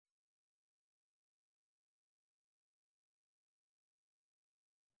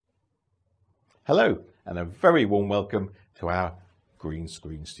Hello and a very warm welcome to our green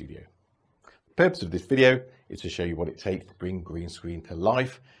screen studio. The purpose of this video is to show you what it takes to bring green screen to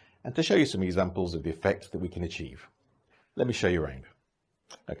life and to show you some examples of the effects that we can achieve. Let me show you around.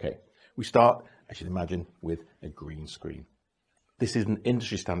 Okay, we start, as you'd imagine, with a green screen. This is an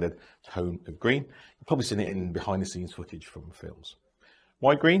industry standard tone of green. You've probably seen it in behind the scenes footage from films.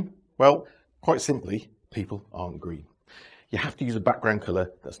 Why green? Well, quite simply, people aren't green. You have to use a background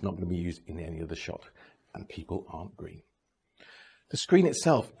colour that's not going to be used in any other shot, and people aren't green. The screen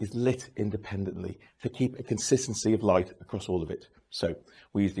itself is lit independently to keep a consistency of light across all of it. So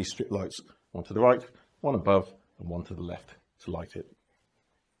we use these strip lights, one to the right, one above, and one to the left to light it.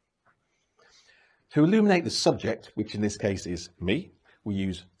 To illuminate the subject, which in this case is me, we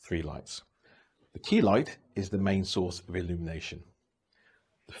use 3 lights. The key light is the main source of illumination.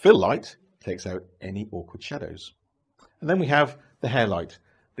 The fill light takes out any awkward shadows. And then we have the hair light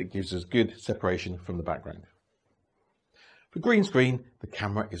that gives us good separation from the background. For green screen, the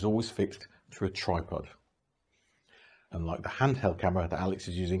camera is always fixed to a tripod, unlike the handheld camera that Alex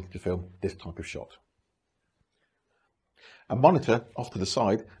is using to film this type of shot. A monitor off to the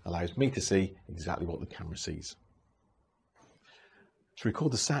side allows me to see exactly what the camera sees. To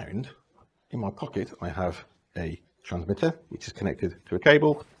record the sound, in my pocket I have a transmitter which is connected to a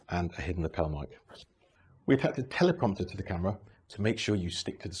cable and a hidden lapel mic. We attach a teleprompter to the camera to make sure you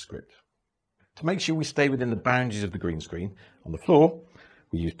stick to the script. To make sure we stay within the boundaries of the green screen, on the floor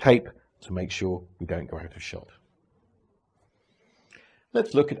we use tape to make sure we don't go out of shot.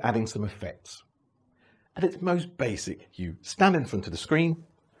 Let's look at adding some effects. At its most basic, you stand in front of the screen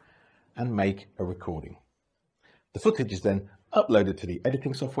and make a recording. The footage is then uploaded to the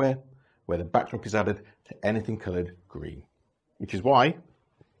editing software where the backdrop is added to anything coloured green, which is why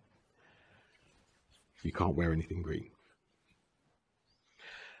you can't wear anything green.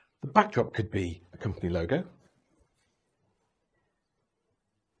 The backdrop could be a company logo,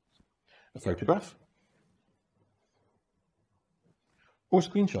 a photograph, or a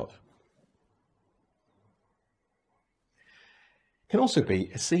screenshot. It can also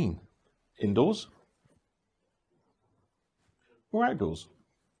be a scene, indoors or outdoors,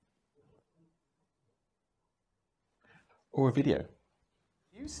 or a video.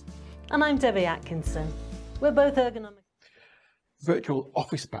 And I'm Debbie Atkinson. We're both ergonomic. Virtual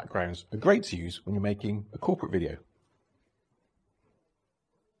office backgrounds are great to use when you're making a corporate video.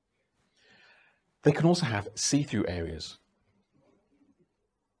 They can also have see-through areas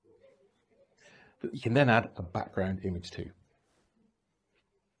that you can then add a background image to.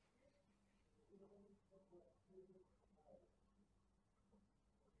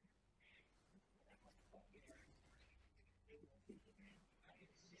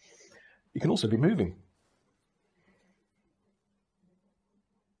 You can also be moving.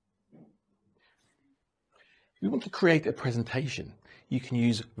 If you want to create a presentation, you can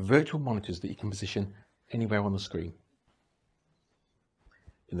use virtual monitors that you can position anywhere on the screen.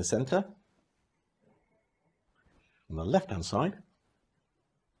 In the center, on the left-hand side,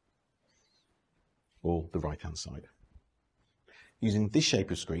 or the right-hand side. Using this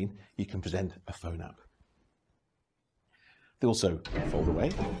shape of screen, you can present a phone app. They also fold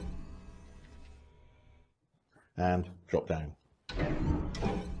away and drop down.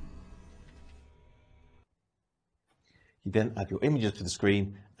 You then add your images to the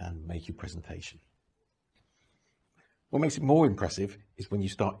screen and make your presentation. What makes it more impressive is when you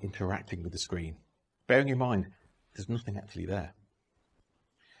start interacting with the screen, bearing in mind there's nothing actually there.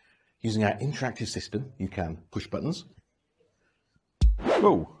 Using our interactive system, you can push buttons.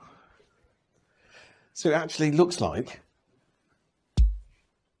 Whoa! So it actually looks like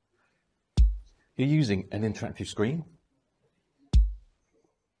you're using an interactive screen.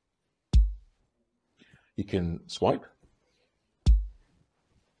 You can swipe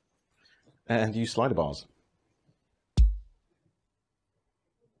and use slider bars.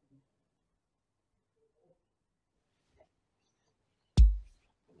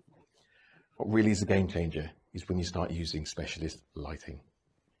 What really is a game changer is when you start using specialist lighting.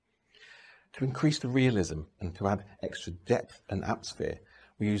 To increase the realism and to add extra depth and atmosphere,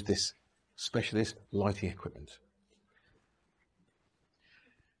 we use this specialist lighting equipment.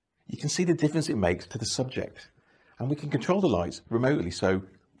 You can see the difference it makes to the subject, and we can control the lights remotely so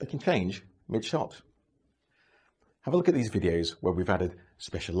they can change mid-shot. Have a look at these videos where we've added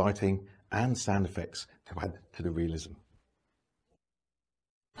special lighting and sound effects to add to the realism.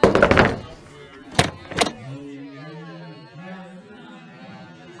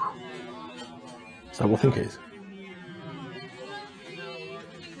 So what do you think it is?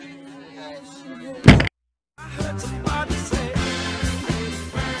 I heard somebody say,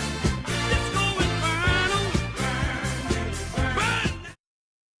 let's go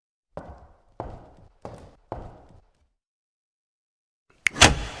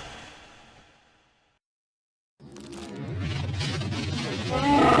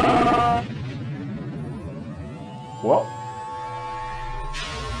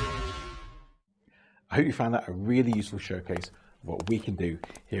hope you found that a really useful showcase of what we can do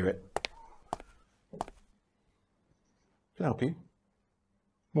here at... Can I help you?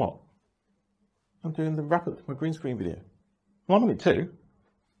 What? I'm doing the wrap up to my green screen video. Well, I'm on it too.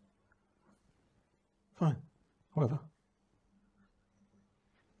 Fine, whatever.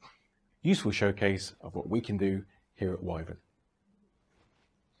 Useful showcase of what we can do here at Wyvern.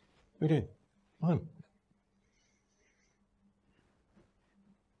 What are you doing? Fine.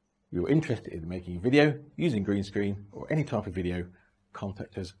 If you're interested in making a video using green screen or any type of video,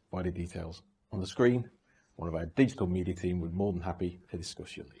 contact us via the details on the screen. One of our digital media team would be more than happy to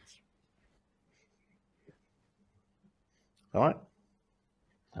discuss your needs. All right,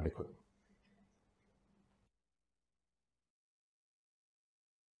 have a quick.